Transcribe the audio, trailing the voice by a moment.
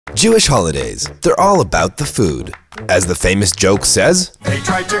Jewish holidays, they're all about the food. As the famous joke says, "They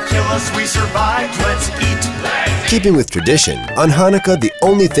tried to kill us, we survived, let's eat." Keeping with tradition, on Hanukkah the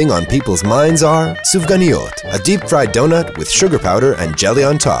only thing on people's minds are Sufganiyot, a deep-fried donut with sugar powder and jelly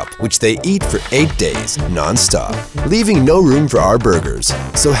on top, which they eat for 8 days, non-stop, leaving no room for our burgers.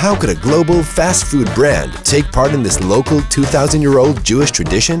 So how could a global fast food brand take part in this local 2,000-year-old Jewish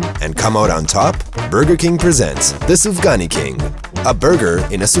tradition and come out on top? Burger King presents the SufganiKing, a burger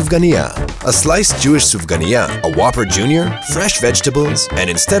in a Sufganiyah, a sliced Jewish Sufganiyah, a Whopper Jr., fresh vegetables, and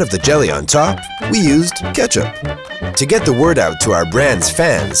instead of the jelly on top, we used ketchup. To get the word out to our brand's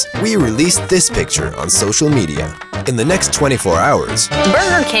fans, we released this picture on social media. In the next 24 hours,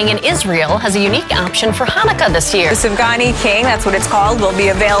 Burger King in Israel has a unique option for Hanukkah this year. The SufganiKing, that's what it's called, will be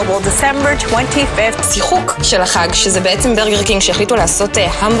available December 25th. שיחוק של החג, שזה בעצם ברגר קינג שהחליטו לעשות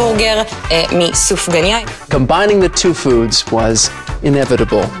המבורגר מסופגניה. Combining the two foods was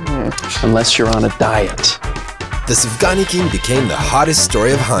inevitable, unless you're on a diet. the SufganiKing became the hottest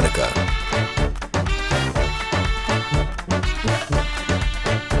story of Hanukkah.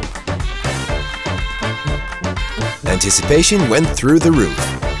 Anticipation went through the roof.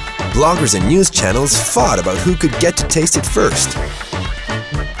 Bloggers and news channels fought about who could get to taste it first.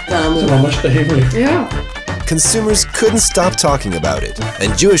 Consumers couldn't stop talking about it,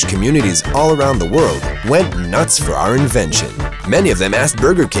 and Jewish communities all around the world went nuts for our invention. Many of them asked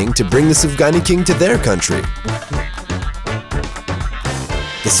Burger King to bring the SufganiKing to their country.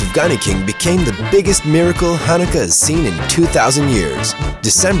 The SufganiKing became the biggest miracle Hanukkah has seen in 2,000 years.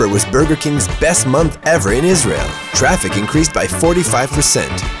 December was Burger King's best month ever in Israel. Traffic increased by 45%.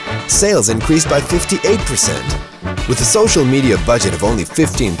 Sales increased by 58%. With a social media budget of only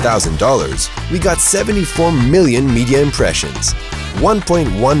 $15,000, we got 74 million media impressions.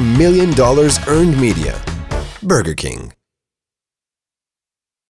 $1.1 million earned media. Burger King.